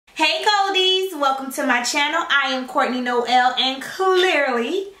Hey Goldies, welcome to my channel. I am Courtney Noel and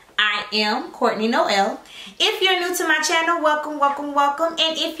clearly I am Courtney Noel. If you're new to my channel, welcome, welcome, welcome.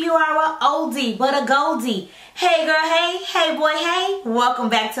 And if you are an oldie but a Goldie, hey girl, hey boy, hey, welcome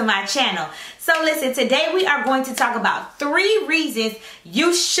back to my channel. So listen, today we are going to talk about 3 reasons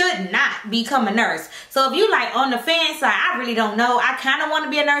you should not become a nurse. So if you like on the fence, like I really don't know, I kind of want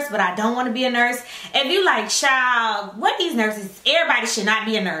to be a nurse, but I don't want to be a nurse. If you like, child, what these nurses, everybody should not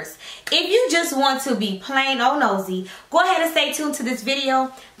be a nurse. If you just want to be plain old nosy, go ahead and stay tuned to this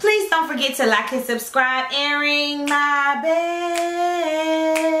video. Please don't forget to like and subscribe and ring my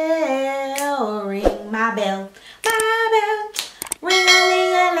bell. Ring my bell. My bell.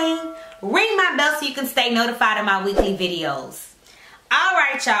 Ring-a-ling-a-ling. Ring my bell so you can stay notified of my weekly videos.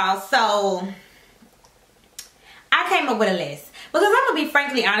 Alright, y'all. So, I came up with a list. Because I'm going to be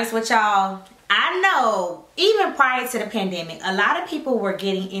frankly honest with y'all. I know, even prior to the pandemic, a lot of people were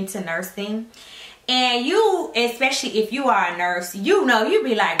getting into nursing. And you, especially if you are a nurse, you know, you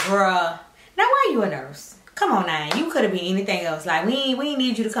be like, bruh, now why you a nurse? Come on now, you could have been anything else. Like, we ain't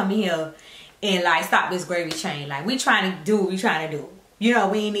need you to come in here and like stop this gravy train. Like, we trying to do what we trying to do. You know,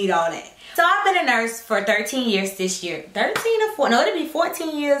 we ain't need all that. So I've been a nurse for 13 years this year. 13 or 14? No, it'll be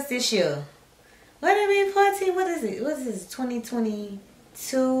 14 years this year. What it be 14? What is it? What is this?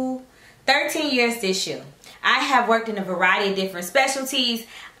 2022? 13 years this year. I have worked in a variety of different specialties.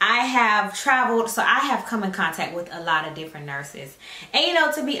 I have traveled, so I have come in contact with a lot of different nurses. And you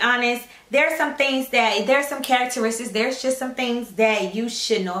know, to be honest, there's some things that, there's some characteristics, there's just some things that you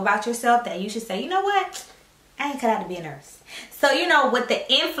should know about yourself that you should say, you know what? I ain't cut out to be a nurse. So, you know, with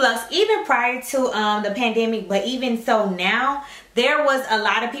the influx, even prior to the pandemic, but even so now, there was a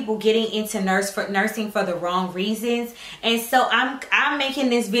lot of people getting into nursing for the wrong reasons. And so I'm making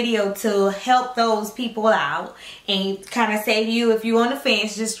this video to help those people out and kind of save you if you're on the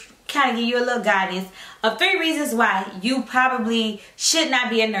fence, just kind of give you a little guidance of 3 reasons why you probably should not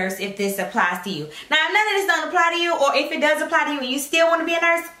be a nurse if this applies to you. Now, if none of this don't apply to you, or if it does apply to you and you still want to be a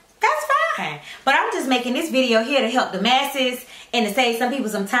nurse, that's fine. But I'm just making this video here to help the masses and to save some people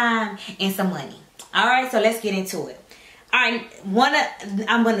some time and some money. Alright, so let's get into it. Alright,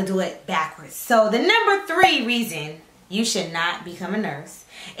 I'm going to do it backwards. So the number 3 reason you should not become a nurse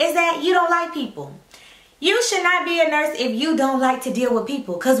is that you don't like people. You should not be a nurse if you don't like to deal with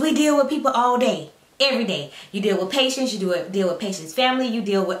people, because we deal with people all day. Every day. You deal with patients, you deal with patients' family, you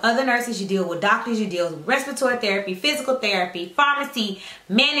deal with other nurses, you deal with doctors, you deal with respiratory therapy, physical therapy, pharmacy,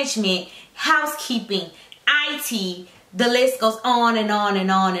 management, housekeeping, IT, the list goes on and on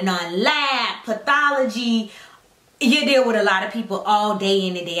and on and on. Lab, pathology. You deal with a lot of people all day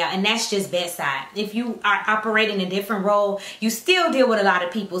in and day out, and that's just bedside. If you are operating a different role, you still deal with a lot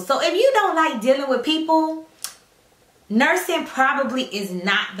of people. So if you don't like dealing with people, nursing probably is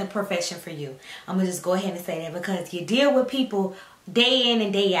not the profession for you. I'm going to just go ahead and say that, because you deal with people day in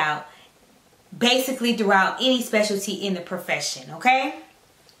and day out, basically throughout any specialty in the profession, okay?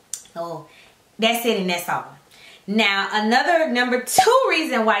 So that's it and that's all. Now, number 2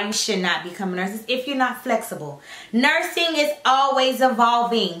 reason why you should not become a nurse is if you're not flexible. Nursing is always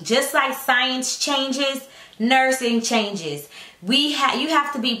evolving. Just like science changes, nursing changes. You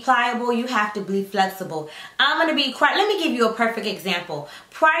have to be pliable, you have to be flexible. I'm going to be quiet. Let me give you a perfect example.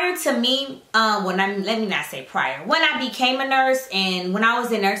 Prior to me, when I became a nurse and when I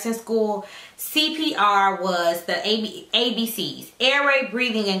was in nursing school, CPR was the ABCs, airway,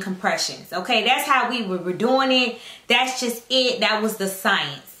 breathing, and compressions. Okay, that's how we were doing it. That's just it. That was the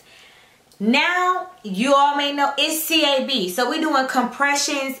science. Now, you all may know it's CAB. So we're doing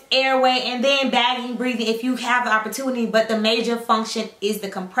compressions, airway, and then bagging, breathing if you have the opportunity. But the major function is the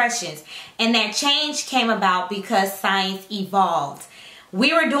compressions. And that change came about because science evolved.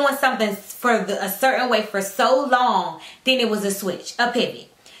 We were doing something for a certain way for so long, then it was a switch, a pivot.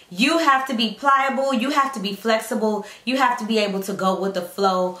 You have to be pliable, you have to be flexible, you have to be able to go with the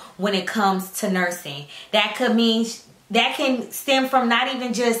flow when it comes to nursing. That can stem from not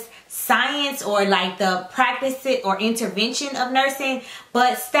even just science or like the practice or intervention of nursing,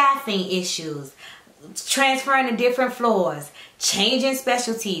 but staffing issues, transferring to different floors, changing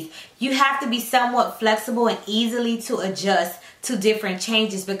specialties. You have to be somewhat flexible and easily to adjust to different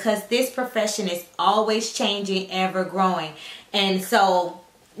changes, because this profession is always changing, ever growing. And so,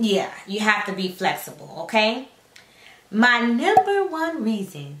 yeah, you have to be flexible, okay? My number 1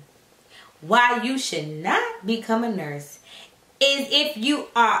 reason why you should not become a nurse is if you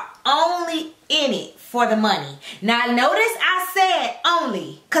are only in it for the money. Now, notice I said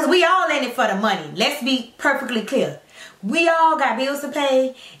only, because we all in it for the money. Let's be perfectly clear. We all got bills to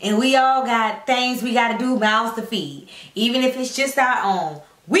pay, and we all got things we got to do, mouths to feed. Even if it's just our own.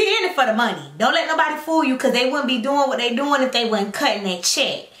 We for the money. Don't let nobody fool you, because they wouldn't be doing what they doing if they weren't cutting that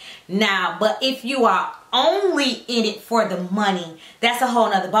check. Now, but if you are only in it for the money, that's a whole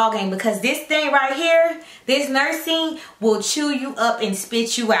nother ballgame, because this thing right here, this nursing, will chew you up and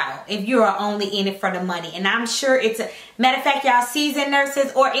spit you out if you are only in it for the money. And I'm sure it's a matter of fact, y'all seasoned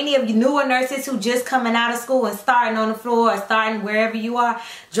nurses or any of you newer nurses who just coming out of school and starting on the floor or starting wherever you are,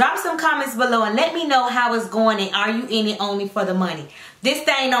 drop some comments below and let me know how it's going, and are you in it only for the money? This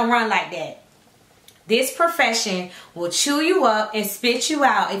thing don't run like that. This profession will chew you up and spit you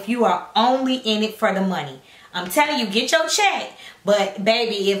out if you are only in it for the money. I'm telling you, get your check. But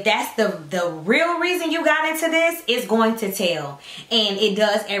baby, if that's the real reason you got into this, it's going to tell. And it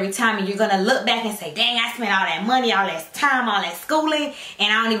does every time. And you're going to look back and say, dang, I spent all that money, all that time, all that schooling,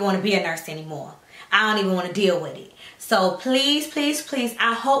 and I don't even want to be a nurse anymore. I don't even want to deal with it. So please, please, please,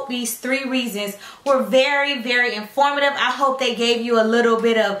 I hope these 3 reasons were very, very informative. I hope they gave you a little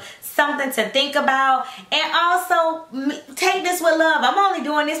bit of something to think about, and also take this with love. I'm only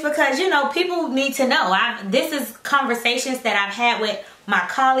doing this because, you know, people need to know. This is conversations that I've had with my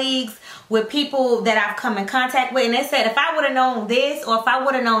colleagues, with people that I've come in contact with, and they said if I would have known this or if I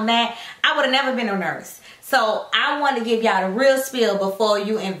would have known that, I would have never been a nurse. So I want to give y'all the real spiel before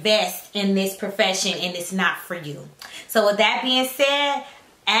you invest in this profession and it's not for you. So with that being said,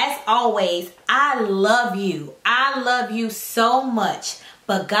 as always, I love you. I love you so much.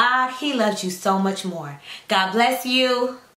 But God, He loves you so much more. God bless you.